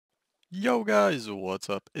Yo guys, what's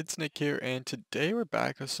up? It's Nick here, and today we're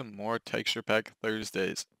back with some more Texture Pack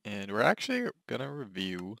Thursdays, and we're actually gonna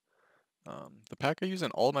review the pack I use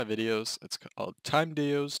in all my videos. It's called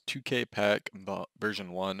TimeDeo's 2K pack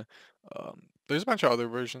version 1. There's a bunch of other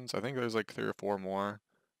versions. I think there's like 3 or 4 more,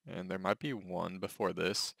 and there might be one before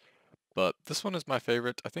this, but this one is my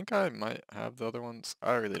favorite. I think I might have the other ones.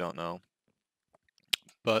 I really don't know.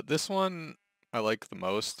 But this one I like the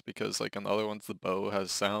most because like on the other ones the bow has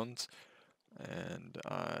sounds. And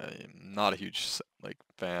I'm not a huge like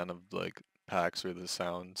fan of like packs where the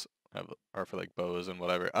sounds are for like bows and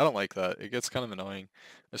whatever. I don't like that. It gets kind of annoying,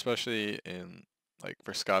 especially in like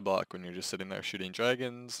for Skyblock when you're just sitting there shooting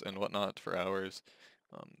dragons and whatnot for hours.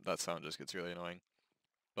 That sound just gets really annoying.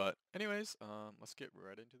 But anyways, let's get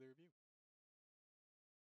right into the review.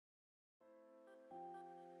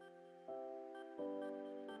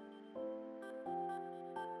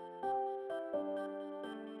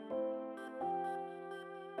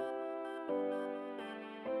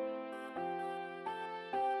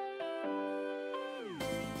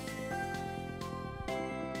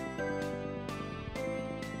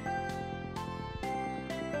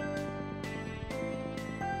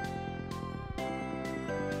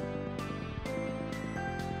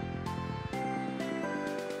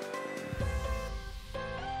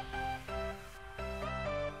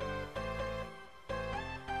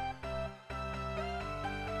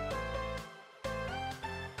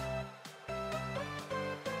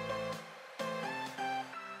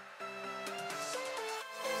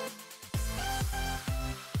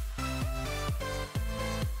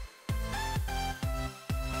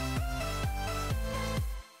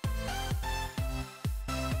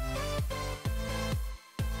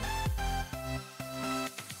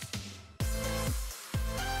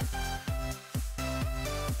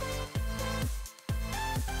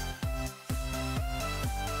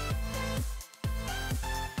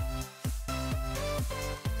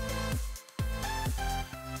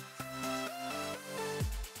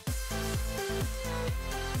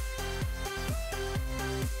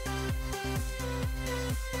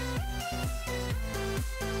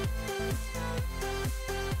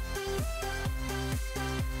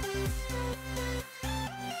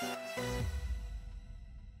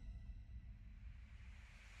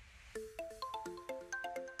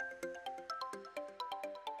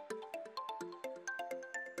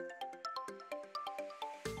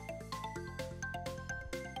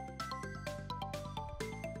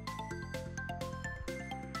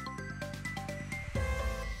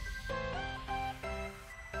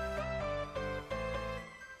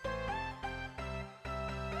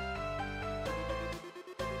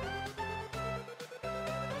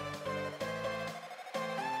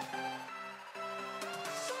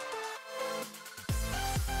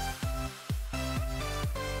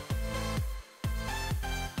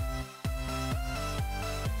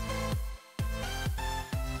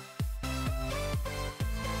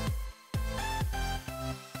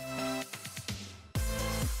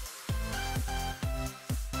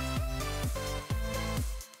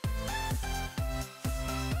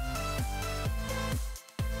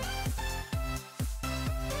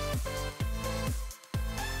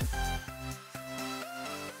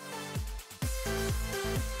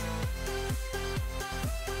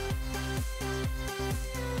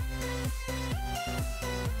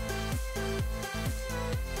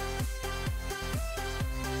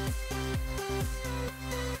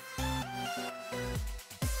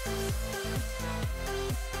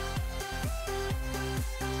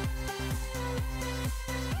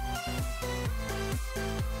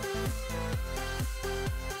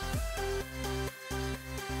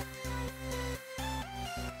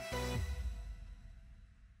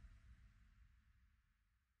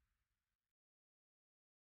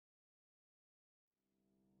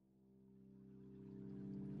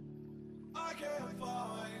 I can't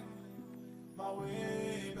find my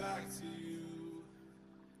way back to you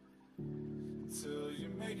until you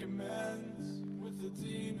make amends with the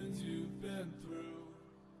demons you've been through.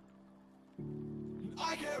 And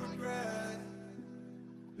I can't regret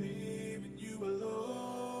leaving you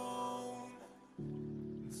alone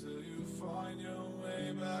until you find your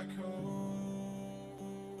way back home.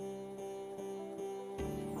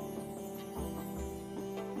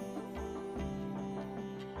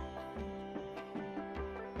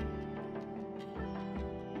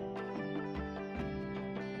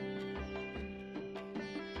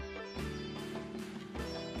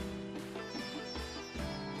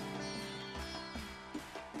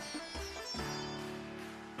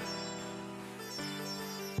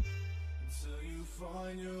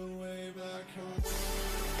 Find your way back home.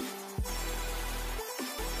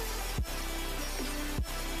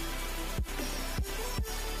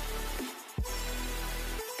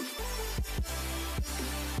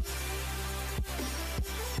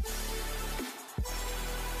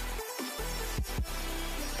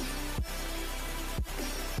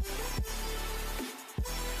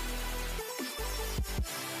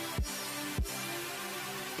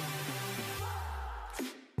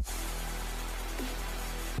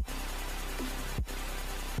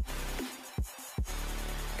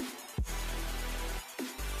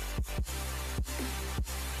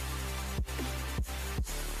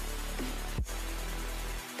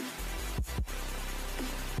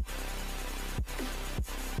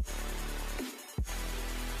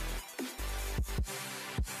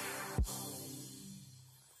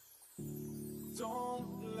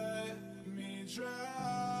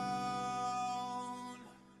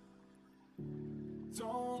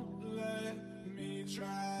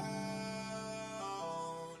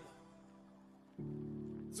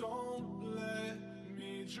 Don't let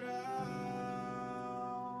me drown.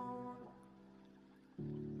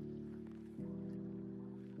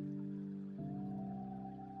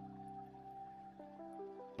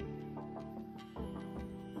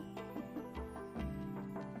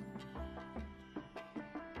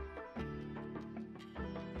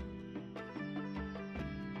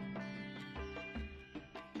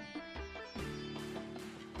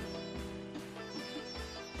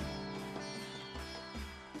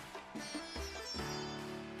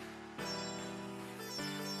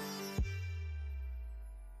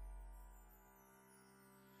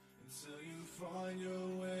 Until you find your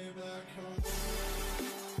way back home.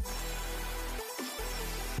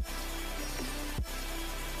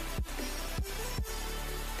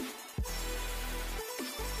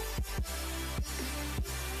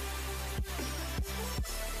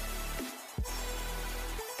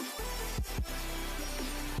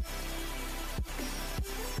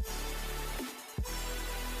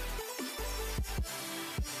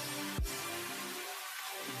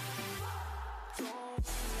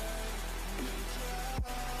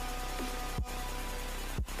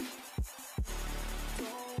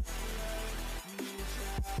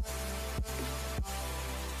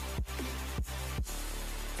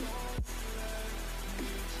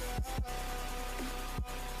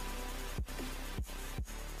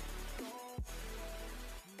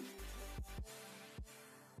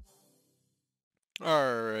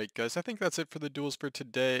 Alright guys, I think that's it for the duels for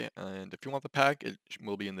today, and if you want the pack, it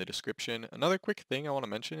will be in the description. Another quick thing I want to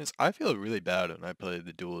mention is I feel really bad when I play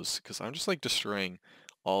the duels, because I'm just like destroying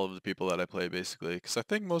all of the people that I play basically, because I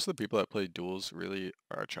think most of the people that play duels really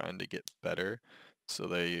are trying to get better, so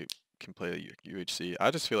they can play UHC.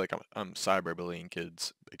 I just feel like I'm cyberbullying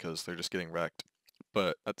kids, because they're just getting wrecked.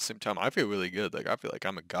 But at the same time, I feel really good, like I feel like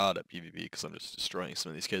I'm a god at PvP, because I'm just destroying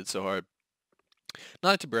some of these kids so hard.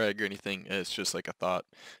 Not to brag or anything, it's just like a thought.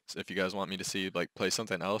 So if you guys want me to see like play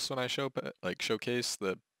something else when I like showcase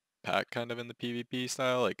the pack kind of in the PvP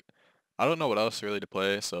style, like I don't know what else really to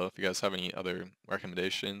play, so if you guys have any other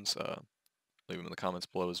recommendations, leave them in the comments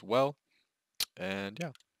below as well. And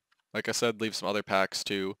yeah, like I said, leave some other packs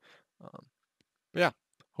too. Um, but yeah,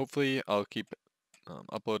 hopefully I'll keep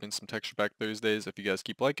uploading some texture pack Thursdays if you guys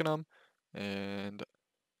keep liking them, and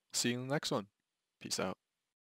see you in the next one. Peace out.